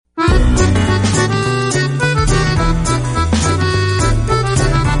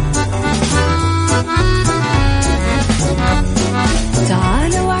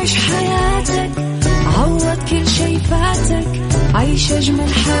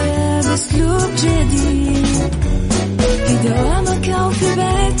بأسلوب جديد. في دوامك أو في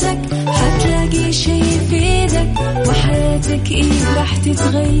بيتك حتلاقي شي يفيدك، وحياتك إيه راح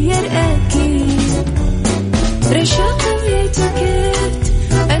تتغير أكيد. رشاق ويتوكيت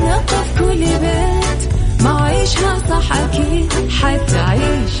أنا قف كل بيت، ما عيشها صح أكيد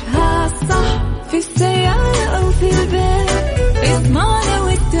حتعيشها صح. في السيارة أو في البيت اسمعنا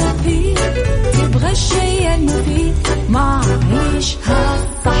والتوفيق، تبغى الشيء المفيد ما عيشها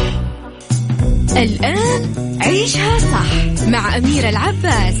صح. الآن عيشها صح مع أميرة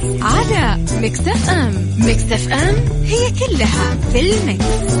العباس على ميكس اف ام. ميكس اف ام هي كلها في الميكس.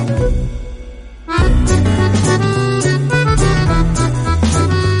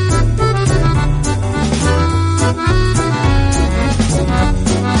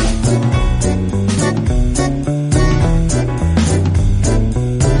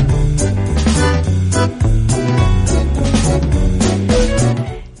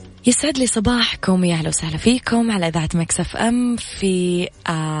 يسعد لي صباحكم، يا أهلا وسهلا فيكم على إذاعة ميكس اف ام في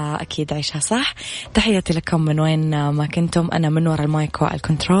أكيد عيشها صح. تحياتي لكم من وين ما كنتم، أنا من وراء المايك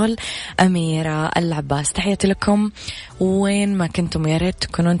والكنترول أميرة العباس. تحياتي لكم وين ما كنتم، يا ريت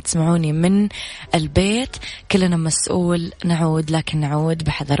تكونوا تسمعوني من البيت. كلنا مسؤول نعود، لكن نعود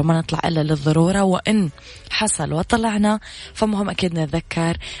بحذر وما نطلع إلا للضرورة، وإن حصل وطلعنا فمهم أكيد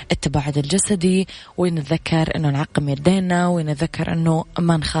نتذكر التباعد الجسدي، ونتذكر أنه نعقم يدينا، ونتذكر أنه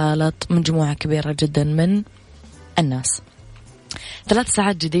ما نخالط من جموعة كبيرة جدا من الناس. 3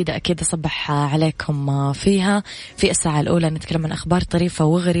 ساعات جديدة أكيد أصبح عليكم فيها. في الساعة الأولى نتكلم عن أخبار طريفة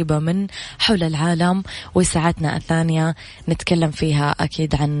وغريبة من حول العالم، وساعتنا الثانية نتكلم فيها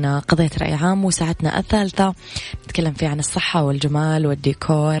أكيد عن قضية رأي عام، وساعتنا الثالثة نتكلم فيها عن الصحة والجمال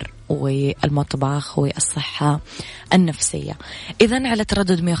والديكور والمطبخ والصحة النفسية. إذن على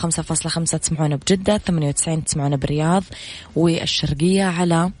تردد 105.5 تسمعونا بجدة، 98 تسمعونا بالرياض والشرقية،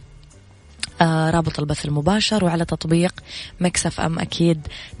 على رابط البث المباشر، وعلى تطبيق ميكس اف ام أكيد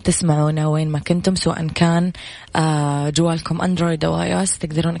تسمعونا وين ما كنتم، سواء كان جوالكم أندرويد أو آي أو إس.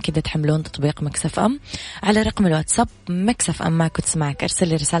 تقدرون أكيد تحملون تطبيق ميكس اف ام على رقم الواتساب ميكس اف ام معك وتسمعك. أرسل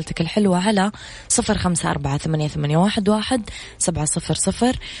لي رسالتك الحلوة على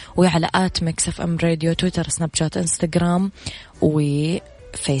 0548811700، وعلى آت ميكس اف ام راديو، تويتر، سناب شات، انستغرام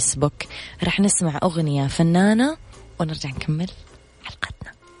وفيسبوك. رح نسمع أغنية فنانة ونرجع نكمل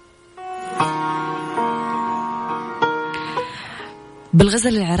حلقتنا.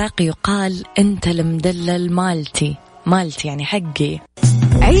 بالغزل العراقي يقال أنت المدلل مالتي، مالتي يعني حقي.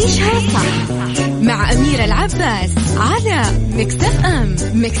 عيشها صح مع أميرة العباس على ميكس اف ام.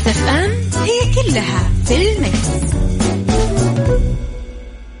 ميكس اف ام هي كلها في الميكس.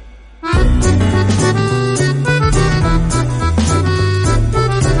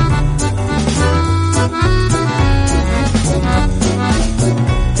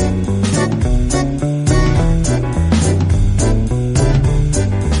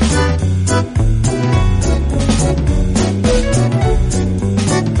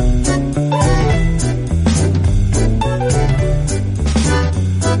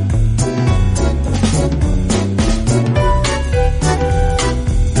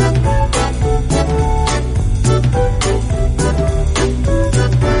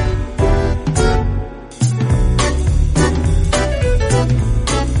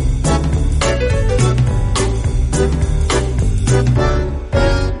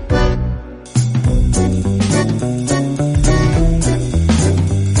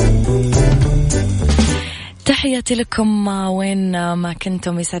 تحياتي لكم وين ما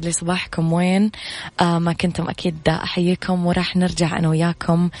كنتم، يسعد لي صباحكم وين ما كنتم. أكيد أحييكم، وراح نرجع أنا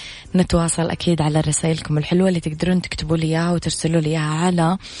وياكم نتواصل أكيد على رسائلكم الحلوة اللي تقدرون تكتبوا لي إياها وترسلوا لي إياها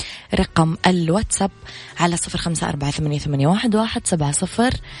على رقم الواتساب على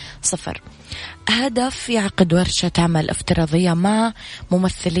 0548811700. هدف يعقد ورشة عمل افتراضية مع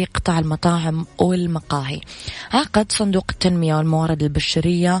ممثلي قطاع المطاعم والمقاهي. عقد صندوق التنمية والموارد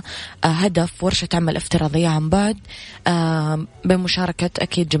البشرية هدف ورشة عمل افتراضية عن بعد بمشاركة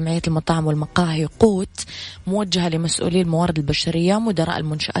أكيد جمعية المطاعم والمقاهي قوت، موجهة لمسؤولي الموارد البشرية مدراء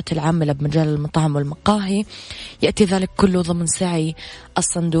المنشآت العاملة بمجال المطاعم والمقاهي. يأتي ذلك كله ضمن سعي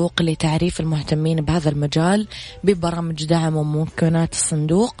الصندوق لتعريف المهتمين بهذا المجال ببرامج دعم وممكنات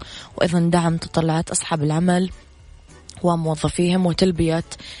الصندوق، وأيضا دعم تطلعات أصحاب العمل وموظفيهم وتلبية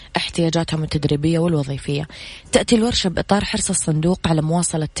احتياجاتهم التدريبية والوظيفية. تأتي الورشة بإطار حرص الصندوق على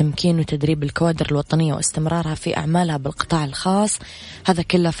مواصلة تمكين وتدريب الكوادر الوطنية واستمرارها في أعمالها بالقطاع الخاص، هذا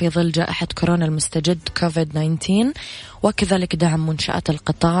كله في ظل جائحة كورونا المستجد كوفيد 19، وكذلك دعم منشآت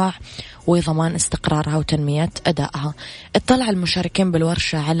القطاع وضمان استقرارها وتنمية أدائها. اطلع المشاركين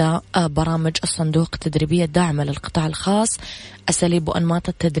بالورشة على برامج الصندوق التدريبية الداعمة للقطاع الخاص، أساليب وأنماط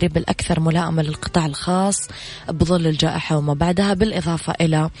التدريب الأكثر ملائمة للقطاع الخاص بظل الجائحة وما بعدها، بالإضافة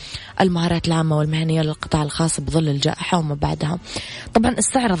إلى المهارات العامة والمهنية للقطاع الخاص بظل الجائحة وما بعدها. طبعا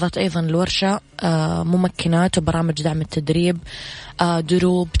استعرضت أيضا الورشة ممكنات وبرامج دعم التدريب،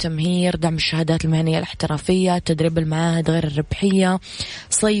 دروب تمهير، دعم الشهادات المهنية الاحترافية، تدريب المعاهد غير الربحية،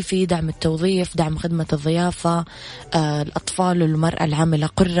 صيفي، دعم التوظيف، دعم خدمة الضيافة، الأطفال والمرأة العاملة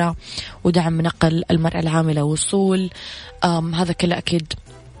قرة، ودعم نقل المرأة العاملة وصول. هذا كله أكيد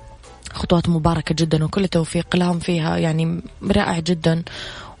خطوات مباركة جدا وكل توفيق لهم فيها، يعني رائع جدا.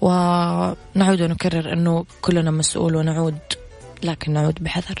 ونعود ونكرر أنه كلنا مسؤول ونعود، لكن نعود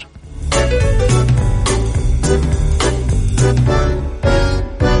بحذر.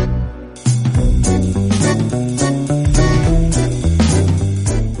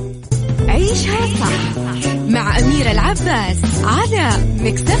 عيشها صح مع أميرة العباس على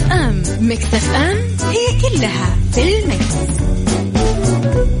ميكس اف ام. ميكس اف ام هي كلها في الميكس.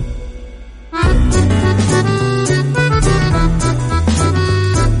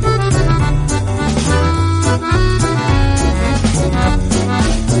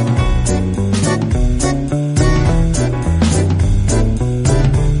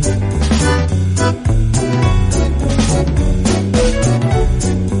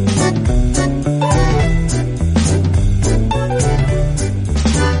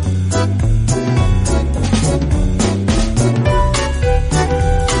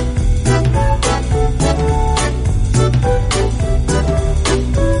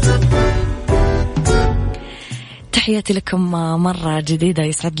 تحياتي لكم مرة جديدة،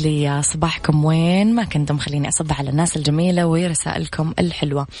 يسعد لي صباحكم وين ما كنتم. خليني أصبح على الناس الجميلة ورسائلكم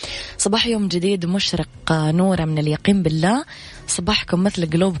الحلوة. صباح يوم جديد مشرق نورة من اليقين بالله. صباحكم مثل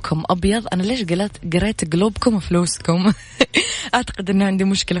قلوبكم أبيض. أنا ليش قريت قلوبكم وفلوسكم؟ أعتقد أنه عندي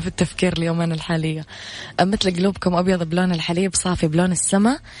مشكلة في التفكير اليومين الحالية. مثل قلوبكم أبيض بلون الحليب صافي بلون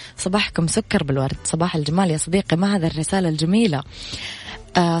السماء. صباحكم سكر بالورد. صباح الجمال يا صديقي، ما هذا الرسالة الجميلة.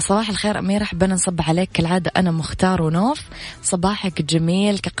 صباح الخير أميرة، حبنا نصب عليك كالعادة. أنا مختار ونوف. صباحك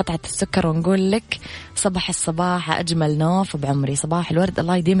جميل كقطعة السكر، ونقول لك صباح الصباح أجمل نوف بعمري. صباح الورد،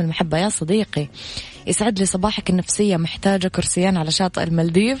 الله يديم المحبة يا صديقي. يسعد لي صباحك النفسية. محتاجة كرسيان على شاطئ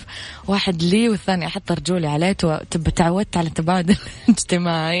المالديف، واحد لي والثاني أحط رجولي عليه. تعودت على التبادل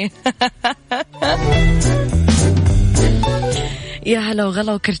الاجتماعي. يا هلا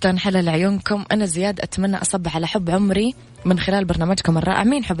وغلا وكرتون حلا لعيونكم. أنا زياد أتمنى أصبح على حب عمري من خلال برنامجكم الرائع.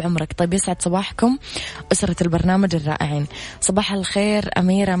 مين حب عمرك؟ طيب يسعد صباحكم أسرة البرنامج الرائعين. صباح الخير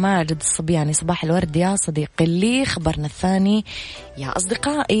أميرة ماجد الصبياني. صباح الورد يا صديقي. اللي خبرنا الثاني يا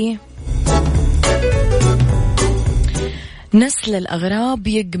أصدقائي. نسل الأغراب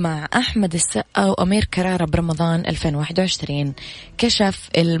يجمع أحمد السقا وأمير كرارة برمضان 2021. كشف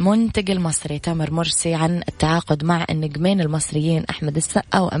المنتج المصري تامر مرسي عن التعاقد مع النجمين المصريين أحمد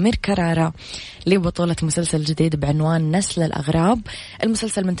السقا وأمير كرارة لبطولة مسلسل جديد بعنوان نسل الأغراب.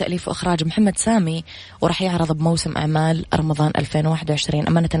 المسلسل من تأليف وإخراج محمد سامي، وراح يعرض بموسم أعمال رمضان 2021.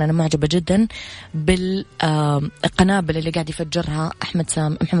 أمانة أنا معجبة جدا بالقنابل اللي قاعد يفجرها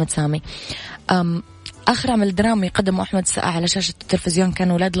محمد سامي. آخر عمل درامي قدمه أحمد السقا على شاشة التلفزيون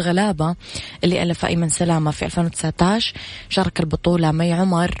كان ولاد الغلابة اللي ألف أيمن سلامة في 2019. شارك البطولة مي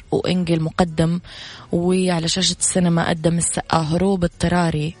عمر وإنجي المقدم. وعلى شاشة السينما قدم السقا هروب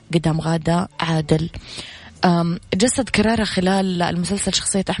اضطراري قدام غادة عادل. جسد كرارة خلال المسلسل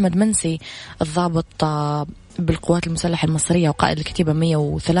شخصية أحمد منسي، الضابط بالقوات المسلحة المصرية وقائد الكتيبة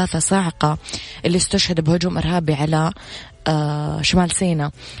 103 صاعقة اللي استشهد بهجوم إرهابي على شمال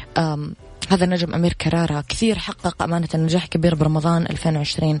سيناء. هذا النجم أمير كرارة كثير حقق أمانة نجاح كبير برمضان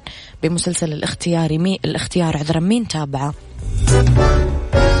 2020 بمسلسل الاختيار. عذرا مين تابعه؟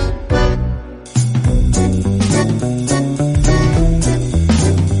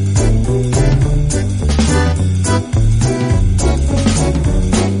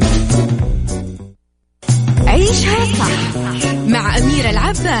 عيشها صح مع أميرة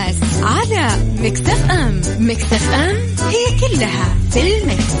العباس على ميكس اف ام. ميكس اف ام هي كلها في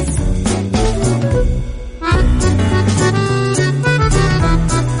الميكس.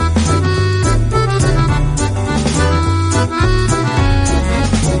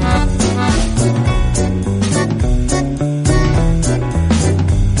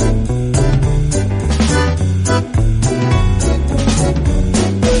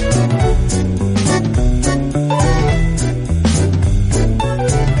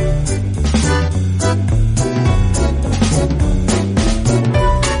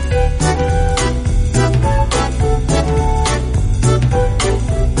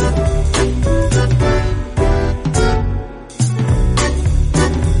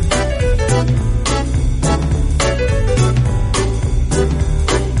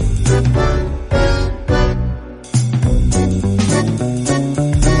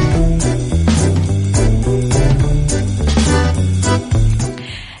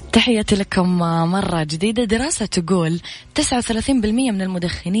 تحياتي لكم مرة جديدة. دراسة تقول 39% من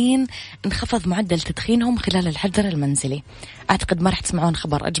المدخنين انخفض معدل تدخينهم خلال الحجر المنزلي. أعتقد ما رح تسمعون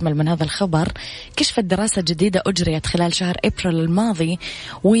خبر أجمل من هذا الخبر. كشفت دراسة جديدة أجريت خلال شهر أبريل الماضي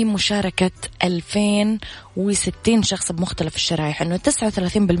ومشاركة 2060 شخص بمختلف الشرائح أنه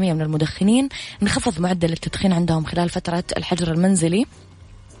 39% من المدخنين انخفض معدل التدخين عندهم خلال فترة الحجر المنزلي.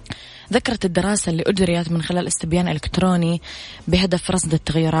 ذكرت الدراسة اللي أجريت من خلال استبيان إلكتروني بهدف رصد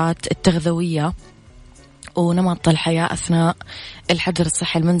التغيرات التغذوية ونمط الحياة أثناء الحجر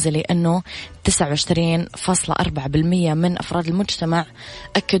الصحي المنزلي أنه 29.4% من أفراد المجتمع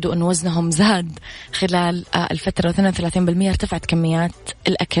أكدوا أن وزنهم زاد خلال الفترة، 32% ارتفعت كميات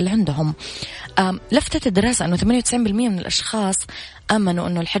الأكل عندهم. لفتت الدراسة أنه 98% من الأشخاص آمنوا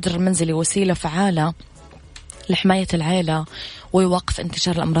أنه الحجر المنزلي وسيلة فعالة لحماية العائلة ووقف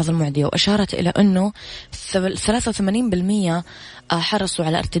انتشار الأمراض المعدية، وأشارت إلى أنه 83% حرصوا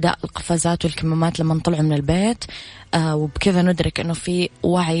على ارتداء القفازات والكمامات لما طلعوا من البيت. وبكذا ندرك أنه في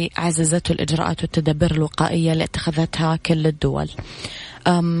وعي عززته الإجراءات والتدابير الوقائية اللي اتخذتها كل الدول.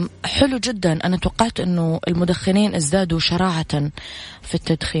 حلو جدا. أنا توقعت أنه المدخنين ازدادوا شراعة في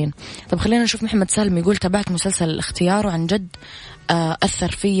التدخين. طب خلينا نشوف. محمد سالم يقول تابعت مسلسل الاختيار وعن جد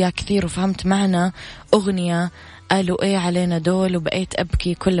أثر فيا كثير وفهمت معنى أغنية قالوا إيه علينا دول وبقيت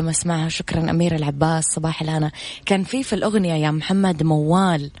أبكي كل ما أسمعها. شكرا أمير العباس. صباح الهنا. كان في الأغنية يا محمد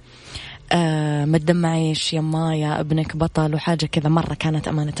موال ما تدمعيش يما يا ابنك بطل وحاجة كذا، مرة كانت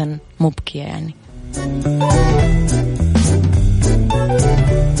أمانة مبكية يعني.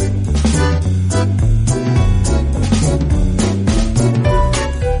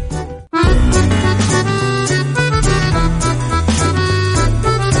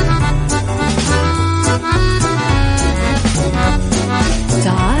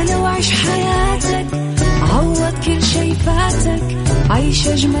 عيش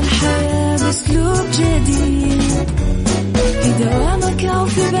أجمل حياة بأسلوب جديد في دوامك أو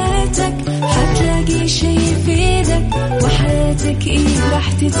في بيتك، حتلاقي شي يفيدك وحياتك إيه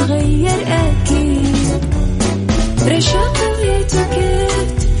راح تتغير أكيد. رشاق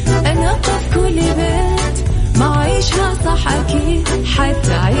ويتوكيت أنا قف كل بيت ما عيشها صح أكيد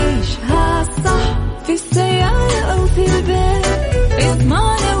حتعيشها صح في السيارة أو في البيت.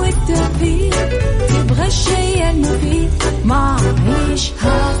 اسمعنا والتوفيق تبغى الشي المفيد ما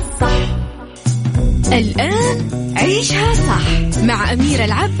عيشها صح. الآن عيشها صح مع أميرة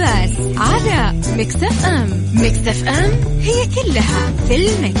العباس على مكسف أم. مكسف أم هي كلها في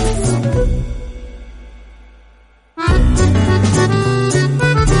المكس.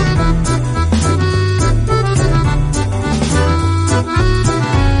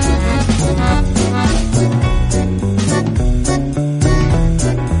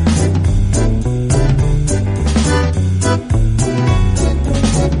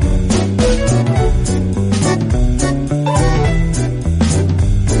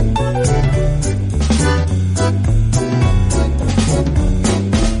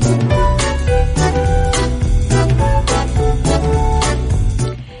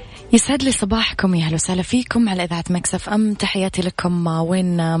 يسعد لي صباحكم، يا أهلا وسهلا فيكم على إذاعة مكسف أم. تحياتي لكم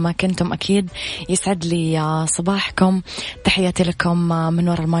وين ما كنتم. أكيد يسعد لي صباحكم. تحياتي لكم من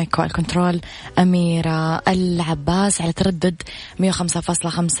وراء المايكو الكنترول أميرة العباس على تردد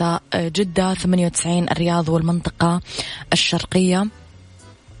 105.5 جدة، 98 الرياض والمنطقة الشرقية.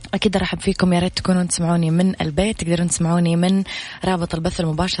 أكيد رحب فيكم. يا ريت تكونوا تسمعوني من البيت، تقدرون تسمعوني من رابط البث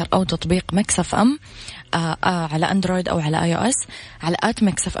المباشر أو تطبيق مكسف أم على أندرويد أو على آي أو إس على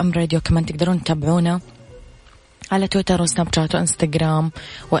 @مكسف أم راديو. كمان تقدرون تتابعونا على تويتر وسناب شات وإنستغرام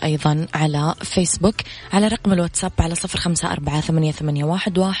وأيضا على فيسبوك على رقم الواتساب على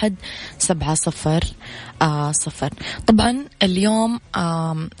 0548811700. طبعا اليوم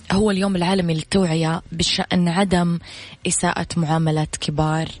هو اليوم العالمي للتوعية بشأن عدم إساءة معاملة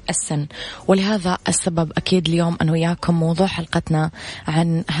كبار السن، ولهذا السبب أكيد اليوم أنا وياكم موضوع حلقتنا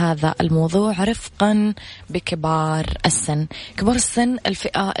عن هذا الموضوع رفقا بكبار السن. كبار السن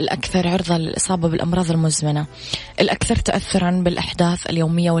الفئة الأكثر عرضة للإصابة بالأمراض المزمنة، الأكثر تأثرا بالأحداث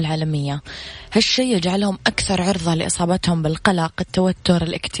اليومية والعالمية. هالشيء يجعلهم أكثر عرضة لإصابتهم بالقلق، التوتر،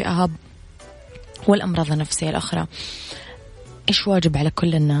 الاكتئاب والأمراض النفسية الأخرى. إيش واجب على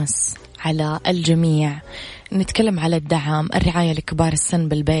كل الناس، على الجميع؟ نتكلم على الدعم، الرعاية لكبار السن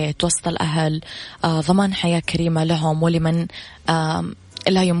بالبيت وسط الأهل، ضمان حياة كريمة لهم ولمن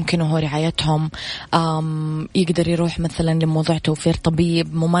لا يمكنه رعايتهم، يقدر يروح مثلا لموضوع توفير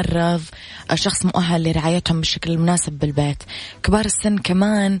طبيب، ممرض، شخص مؤهل لرعايتهم بالشكل المناسب بالبيت. كبار السن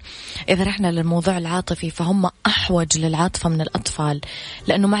كمان إذا رحنا للموضوع العاطفي فهم أحوج للعاطفة من الأطفال،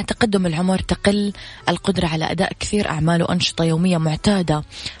 لأنه مع تقدم العمر تقل القدرة على أداء كثير أعمال وأنشطة يومية معتادة،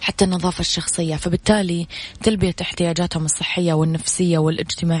 حتى النظافة الشخصية. فبالتالي تلبية احتياجاتهم الصحية والنفسية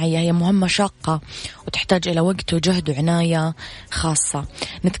والاجتماعية هي مهمة شاقة وتحتاج إلى وقت وجهد وعناية خاصة.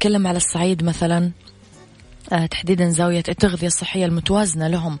 نتكلم على الصعيد مثلا تحديدا زاوية التغذية الصحية المتوازنة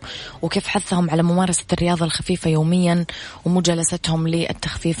لهم، وكيف حثهم على ممارسة الرياضة الخفيفة يوميا ومجالستهم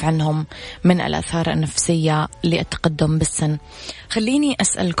للتخفيف عنهم من الآثار النفسية للتقدم بالسن. خليني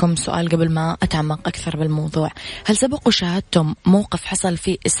أسألكم سؤال قبل ما أتعمق أكثر بالموضوع. هل سبق وشاهدتم موقف حصل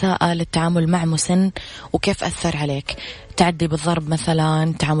فيه إساءة للتعامل مع مسن وكيف أثر عليك؟ تعدي بالضرب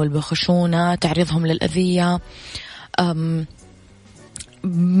مثلا، تعامل بخشونة، تعريضهم للأذية.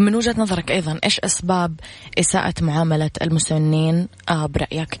 من وجهة نظرك أيضا إيش أسباب إساءة معاملة المسنين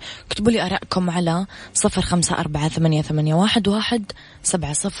برأيك؟ اكتبوا لي آراءكم على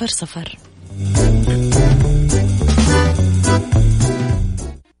 0548811700.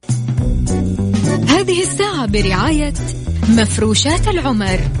 هذه الساعة برعاية مفروشات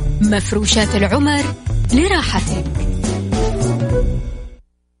العمر. مفروشات العمر لراحتك.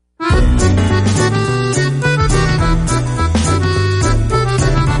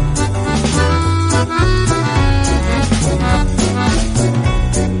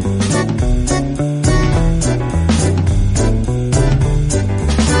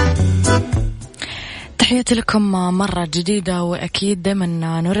 تحياتي لكم مرة جديدة، وأكيد دائما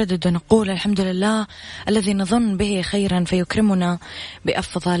نردد ونقول الحمد لله الذي نظن به خيرا فيكرمنا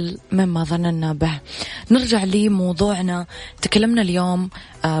بأفضل مما ظننا به. نرجع لموضوعنا. تكلمنا اليوم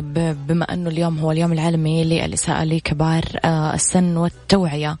بما أنه اليوم هو اليوم العالمي للإساءة لكبار السن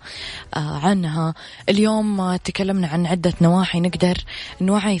والتوعية عنها. اليوم تكلمنا عن عدة نواحي نقدر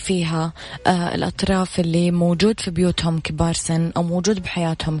نوعي فيها الأطراف اللي موجود في بيوتهم كبار سن أو موجود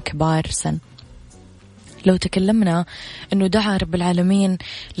بحياتهم كبار سن. لو تكلمنا أنه دعا رب العالمين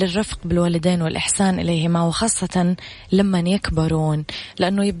للرفق بالوالدين والإحسان إليهما، وخاصة لما يكبرون،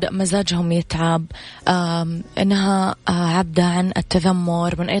 لأنه يبدأ مزاجهم يتعب، أنها عبدة عن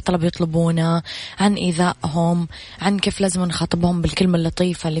التذمر من أي طلب يطلبونه، عن إيذائهم، عن كيف لازم نخاطبهم بالكلمة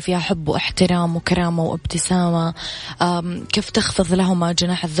اللطيفة اللي فيها حب واحترام وكرامة وابتسامة، كيف تخفض لهما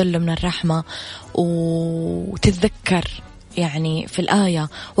جناح الذل من الرحمة، وتتذكر يعني في الآية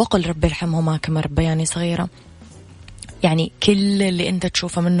وقل رب ارحمهما كما ربياني صغيرة. يعني كل اللي أنت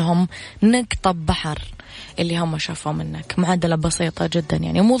تشوفه منهم نقطة بحر اللي هم شافوا منك. معادلة بسيطة جدا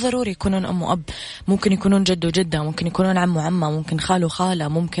يعني، مو ضروري يكونون أم وأب، ممكن يكونون جد وجدة، ممكن يكونون عم وعمة، ممكن خال وخالة،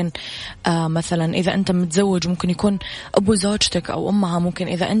 ممكن مثلا إذا أنت متزوج ممكن يكون أبو زوجتك أو أمها، ممكن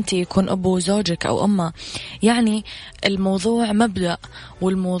إذا أنت يكون أبو زوجك أو أمها. يعني الموضوع مبدأ،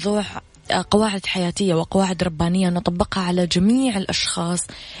 والموضوع قواعد حياتية وقواعد ربانية نطبقها على جميع الأشخاص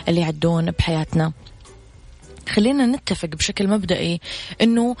اللي يعدون بحياتنا. خلينا نتفق بشكل مبدئي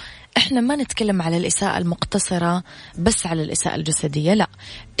إنه إحنا ما نتكلم على الإساءة المقتصرة بس على الإساءة الجسدية، لا،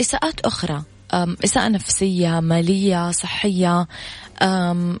 إساءات أخرى، إساءة نفسية، مالية، صحية،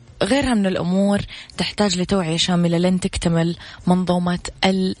 غيرها من الأمور تحتاج لتوعية شاملة لن تكتمل منظومة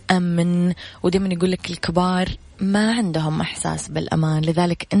الأمن. ودائما يقول لك الكبار ما عندهم إحساس بالأمان،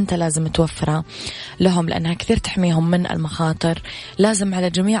 لذلك أنت لازم توفره لهم لأنها كثير تحميهم من المخاطر. لازم على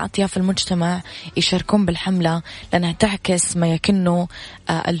جميع أطياف المجتمع يشاركون بالحملة، لأنها تعكس ما يكنه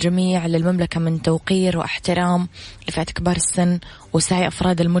الجميع للمملكة من توقير واحترام لفئة كبار السن، وسعي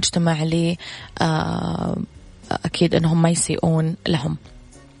أفراد المجتمع لي أكيد أنهم ما يسيئون لهم.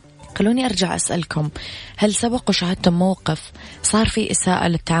 خلوني أرجع أسألكم، هل سبق وشاهدتم موقف صار فيه إساءة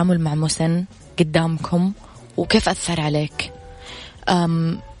للتعامل مع مسن قدامكم وكيف أثر عليك؟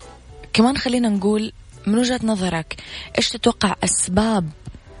 كمان خلينا نقول من وجهة نظرك إيش تتوقع أسباب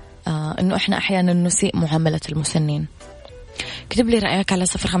أنه إحنا أحيانا نسيء معاملة المسنين؟ كتب لي رأيك على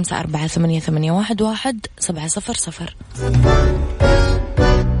 0548811700.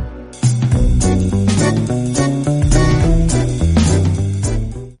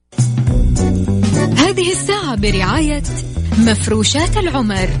 هذه الساعة برعاية مفروشات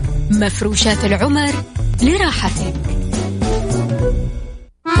العمر. مفروشات العمر لراحتك.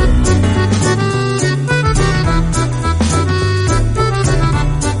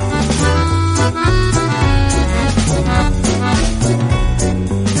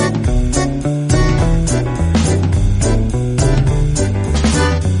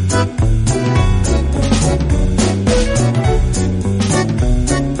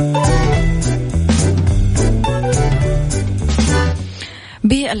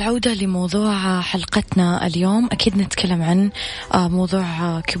 يعني العودة لموضوع حلقتنا اليوم، أكيد نتكلم عن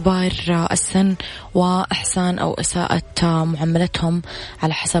موضوع كبار السن وإحسان أو إساءة معاملتهم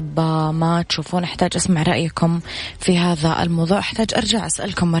على حسب ما تشوفون. أحتاج أسمع رأيكم في هذا الموضوع. أحتاج أرجع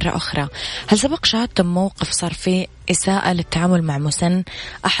أسألكم مرة أخرى، هل سبق شاهدتم موقف صار فيه إساءة للتعامل مع مسن؟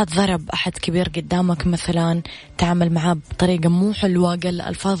 أحد ضرب أحد كبير قدامك مثلا، تعامل معه بطريقة مو حلوة، قال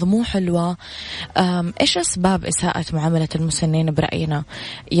ألفاظ مو حلوة. إيش أسباب إساءة معاملة المسنين برأينا؟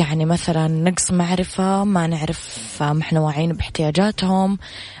 يعني مثلا نقص معرفة، ما نعرف، ما احنا واعيين باحتياجاتهم،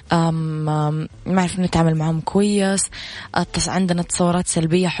 ما نعرف نتعامل معهم كويس، عندنا تصورات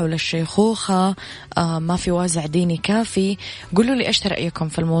سلبية حول الشيخوخة، ما في وازع ديني كافي. قولوا لي إيش رأيكم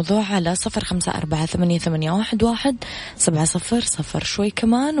في الموضوع على 0548811700. شوي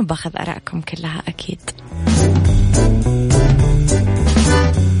كمان وباخذ آرائكم كلها أكيد.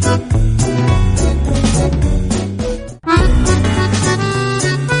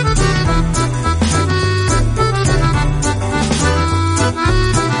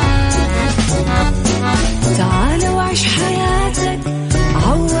 تعال وعيش حياتك،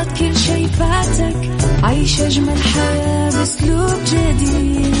 عوض كل شي فاتك، عيش أجمل حياة بأسلوب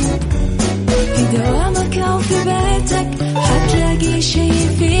جديد. في دوامك أو في بيتك حتلاقي شي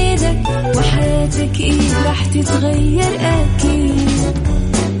يفيدك، وحياتك إيه راح تتغير أكيد.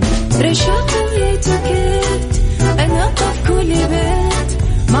 رشاق ويتوكيت أنا قف كل بيت،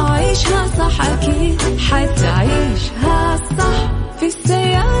 ما عيشها صح أكيد حتعيشها صح. في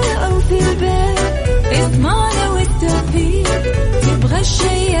السيارة أو في البيت اسمعنا والتوفيق، تبغى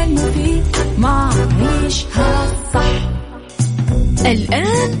الشيء المفيد ما عيشها صح.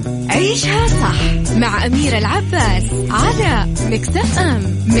 الآن عيشها صح مع أميرة العباس على مكسف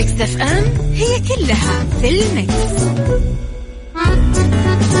أم. مكسف أم هي كلها في المكس.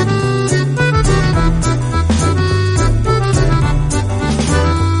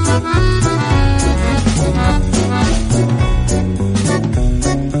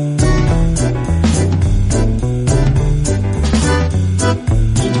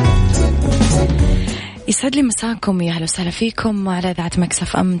 يسعد لي مساكم، يا أهلا وسهلا فيكم على إذاعة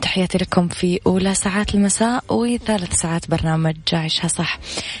مكسف أم. تحياتي لكم في أولى ساعات المساء وثالث ساعات برنامج عيشها صح.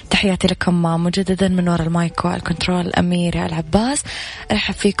 تحياتي لكم مجددا من وراء المايك والكنترول أميرة العباس.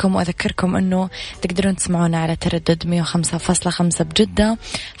 أرحب فيكم وأذكركم أنه تقدرون تسمعونا على تردد 105.5 بجدة،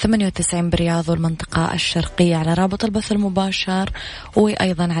 98 برياض والمنطقة الشرقية على رابط البث المباشر،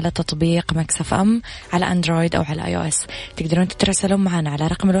 وأيضا على تطبيق مكسف أم على أندرويد أو على iOS. تقدرون تترسلون معنا على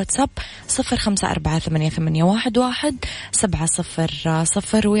رقم الواتساب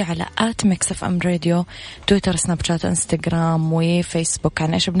 0548811700 وعلى @مكسف أم راديو، تويتر، سناب شات، انستغرام وفيسبوك.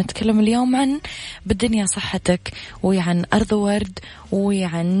 عن إيش بنتكلم اليوم؟ عن بالدنيا صحتك، وعن أرض ورد،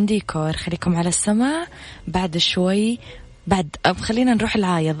 وعن ديكور. خليكم على السماع. بعد شوي خلينا نروح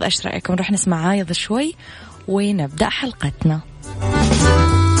العايض. إيش رأيكم نروح نسمع عايض شوي ونبدأ حلقتنا.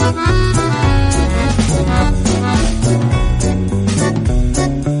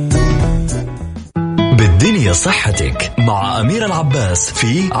 بالدنيا صحتك مع أمير العباس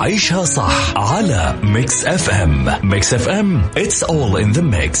في عيشها صح على ميكس اف ام. ميكس اف ام it's all in the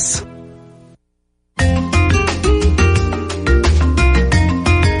mix.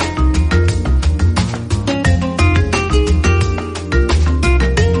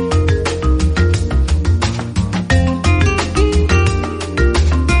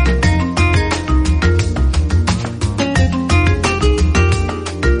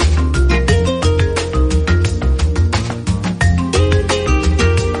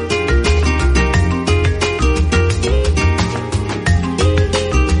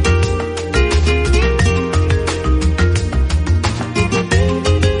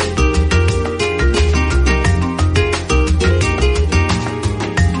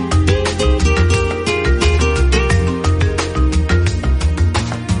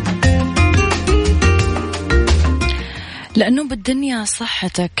 لأنه بالدنيا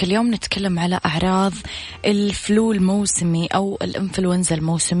صحتك. اليوم نتكلم على أعراض الفلو الموسمي أو الإنفلونزا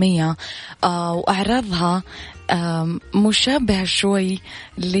الموسمية، وأعراضها مشابهة شوي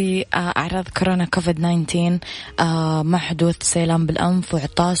لأعراض كورونا كوفيد 19، مع حدوث سيلان بالأنف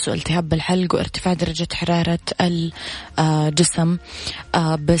وعطاس والتهاب بالحلق وارتفاع درجة حرارة الجسم.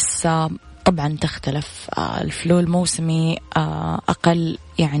 بس طبعا تختلف. الفلو الموسمي أقل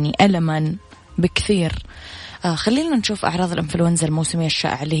يعني ألما بكثير. خلينا نشوف أعراض الإنفلونزا الموسمية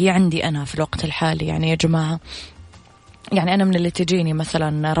الشائعة اللي هي عندي أنا في الوقت الحالي. يعني يا جماعة، يعني أنا من اللي تجيني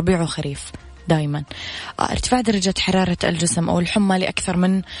مثلا ربيع وخريف دايما ارتفاع درجة حرارة الجسم أو الحمى لأكثر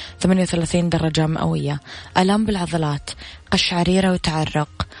من 38 درجة مئوية، آلام بالعضلات، قشعريرة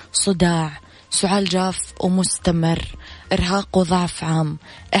وتعرق، صداع، سعال جاف ومستمر، إرهاق وضعف عام،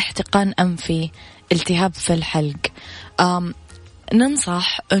 احتقان أنفي، التهاب في الحلق.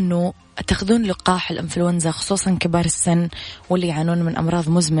 ننصح أنه تاخذون لقاح الإنفلونزا خصوصا كبار السن واللي يعانون من أمراض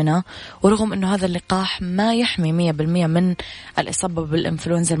مزمنة. ورغم أنه هذا اللقاح ما يحمي 100% من الإصابة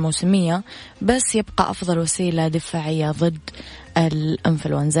بالإنفلونزا الموسمية، بس يبقى أفضل وسيلة دفاعية ضد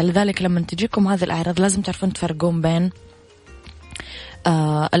الإنفلونزا. لذلك لما تجيكم هذه الأعراض لازم تعرفون تفرقون بين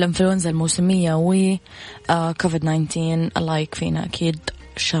الإنفلونزا الموسمية و كوفيد 19 الله يكفينا أكيد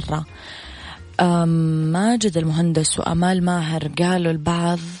شره. ماجد المهندس وأمال ماهر قالوا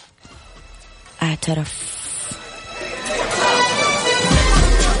البعض اعترف.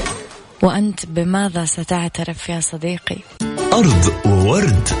 وأنت بماذا ستعترف يا صديقي؟ أرض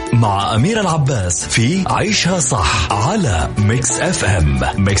وورد مع أميرة العباس في عيشها صح على ميكس اف ام.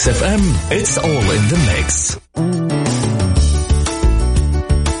 ميكس اف ام it's all in the mix.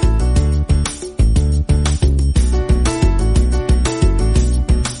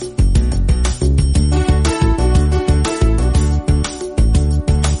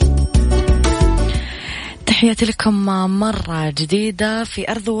 تحياتي لكم مرة جديدة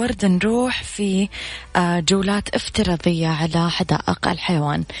في أرض ورد. نروح في جولات افتراضية على حدائق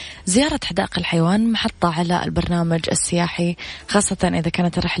الحيوان. زيارة حدائق الحيوان محطة على البرنامج السياحي، خاصة إذا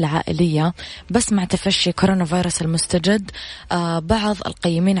كانت الرحلة عائلية. بس مع تفشي كورونا فيروس المستجد، بعض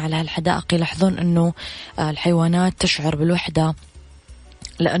القيمين على هالحدائق يلاحظون أنه الحيوانات تشعر بالوحدة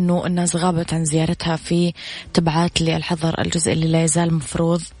لأنه الناس غابت عن زيارتها في تبعات للحظر الجزئي اللي لا يزال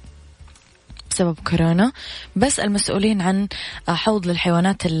مفروض بسبب كورونا. بس المسؤولين عن حوض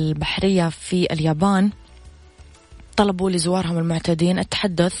للحيوانات البحرية في اليابان طلبوا لزوارهم المعتادين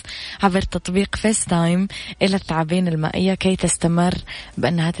التحدث عبر تطبيق فيس تايم إلى الثعابين المائية كي تستمر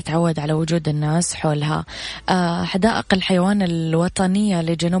بأنها تتعود على وجود الناس حولها. حدائق الحيوان الوطنية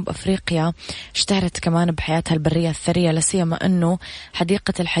لجنوب أفريقيا اشتهرت كمان بحياتها البرية الثرية، لسيما أنه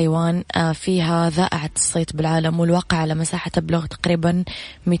حديقة الحيوان فيها ذائعة الصيد بالعالم، والواقع على مساحة تبلغ تقريبا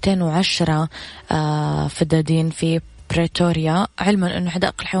 210 فدادين في بريتوريا. علما أنه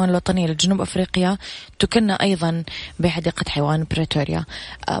حدائق الحيوان الوطنية لجنوب أفريقيا تكنى أيضا بحديقة حيوان بريتوريا.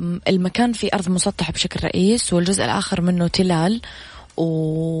 المكان في أرض مسطحة بشكل رئيس، والجزء الآخر منه تلال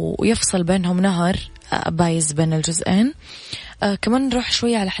ويفصل بينهم نهر بايز بين الجزئين. كمان نروح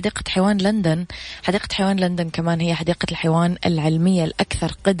شوية على حديقة حيوان لندن. حديقة حيوان لندن كمان هي حديقة الحيوان العلمية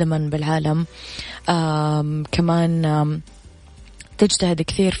الأكثر قدما بالعالم. كمان تجتهد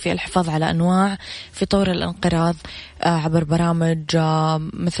كثير في الحفاظ على أنواع في طور الانقراض عبر برامج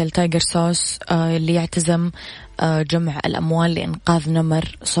مثل تايجر سوس اللي يعتزم جمع الأموال لإنقاذ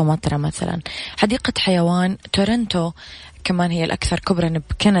نمر سومطرة مثلا. حديقة حيوان تورنتو كمان هي الأكثر كبرى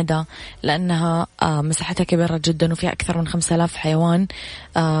بكندا لأنها مساحتها كبيرة جدا وفيها أكثر من 5000 حيوان.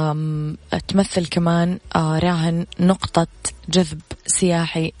 تمثل كمان راهن نقطة جذب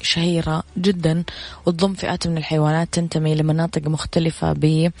سياحي شهيرة جدا، وتضم فئات من الحيوانات تنتمي لمناطق مختلفة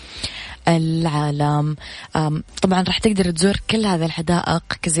بالعالم. طبعا راح تقدر تزور كل هذه الحدائق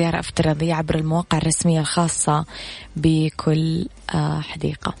كزيارة افتراضية عبر المواقع الرسمية الخاصة بكل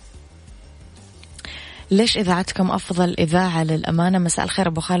حديقة. ليش إذاعتكم أفضل إذاعة للأمانة؟ مساء الخير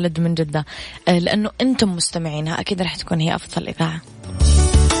أبو خالد من جدة. لأنه أنتم مستمعينها أكيد راح تكون هي أفضل إذاعة.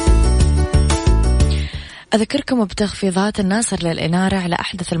 أذكركم بتخفيضات الناصر للإنارة على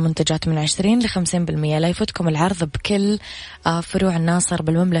أحدث المنتجات من 20 ل 50%. لا يفوتكم العرض بكل فروع الناصر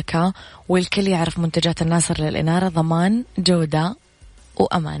بالمملكة، والكل يعرف منتجات الناصر للإنارة ضمان جودة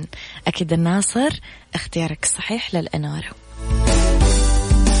وأمان. أكيد الناصر اختيارك الصحيح للإنارة.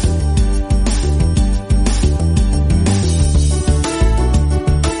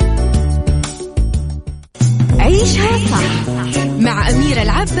 عيشها صح مع أميرة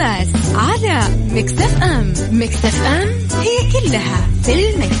العباس على ميكس اف ام. ميكس اف ام هي كلها في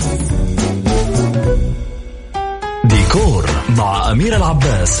الميكس. ديكور مع أميرة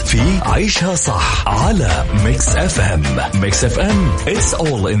العباس في عيشها صح على ميكس اف ام. ميكس اف ام it's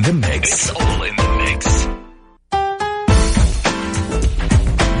all in the mix.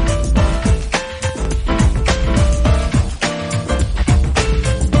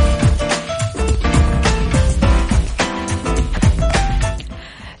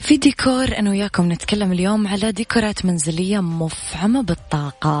 في ديكور أنا وياكم نتكلم اليوم على ديكورات منزلية مفعمة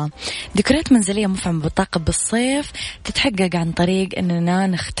بالطاقة. ديكورات منزلية مفعمة بالطاقة بالصيف تتحقق عن طريق أننا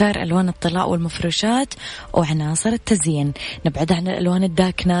نختار ألوان الطلاء والمفروشات وعناصر التزيين. نبعد عن الألوان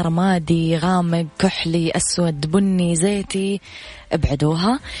الداكنة، رمادي، غامق، كحلي، أسود، بني، زيتي.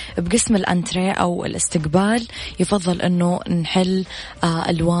 ابعدوها. بقسم الأنتريه أو الاستقبال يفضل أنه نحل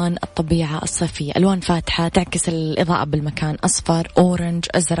ألوان الطبيعة الصيفية، ألوان فاتحة تعكس الإضاءة بالمكان، أصفر، أورنج،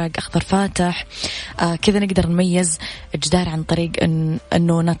 أزرق، أخضر فاتح. كذا نقدر نميز الجدار عن طريق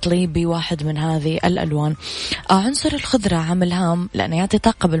أنه نطلي بواحد من هذه الألوان. عنصر الخضرة عامل هام لأنه يعطي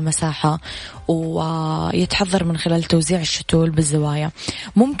طاقة بالمساحة ويتحضر من خلال توزيع الشتول بالزوايا.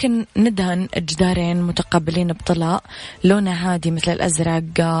 ممكن ندهن الجدارين متقابلين بطلاء لونه هادي مثل الأزرق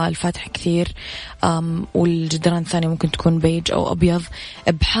الفاتح كثير، والجدران الثانية ممكن تكون بيج أو أبيض.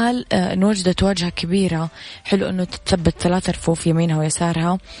 بحال إن وجدت واجهة كبيرة حلو إنه تثبت 3 رفوف يمينها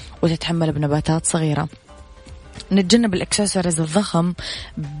ويسارها وتتحمل بنباتات صغيرة. نتجنب الإكسسوارز الضخم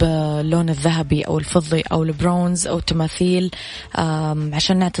باللون الذهبي أو الفضي أو البرونز أو التماثيل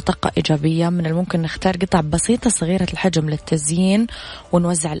عشان نعطي طاقة إيجابية. من الممكن نختار قطع بسيطة صغيرة الحجم للتزيين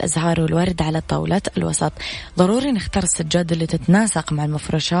ونوزع الأزهار والورد على طاولة الوسط. ضروري نختار السجادة اللي تتناسق مع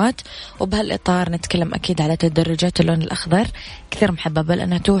المفروشات، وبهالإطار نتكلم أكيد على تدرجات اللون الأخضر، كثير محببة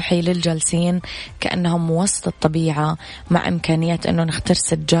لأنها توحي للجالسين كأنهم وسط الطبيعة، مع إمكانية أنه نختار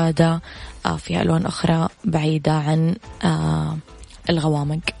سجادة فيها ألوان أخرى بعيدة عن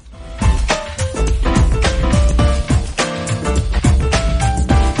الغوامق.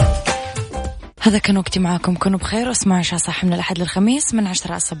 هذا كان وقتي معاكم، كونوا بخير واسمعوا عيشها صح من الأحد للخميس من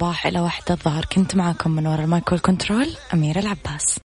 10 الصباح إلى 1 الظهر. كنت معاكم من وراء المايك والكنترول أميرة العباس.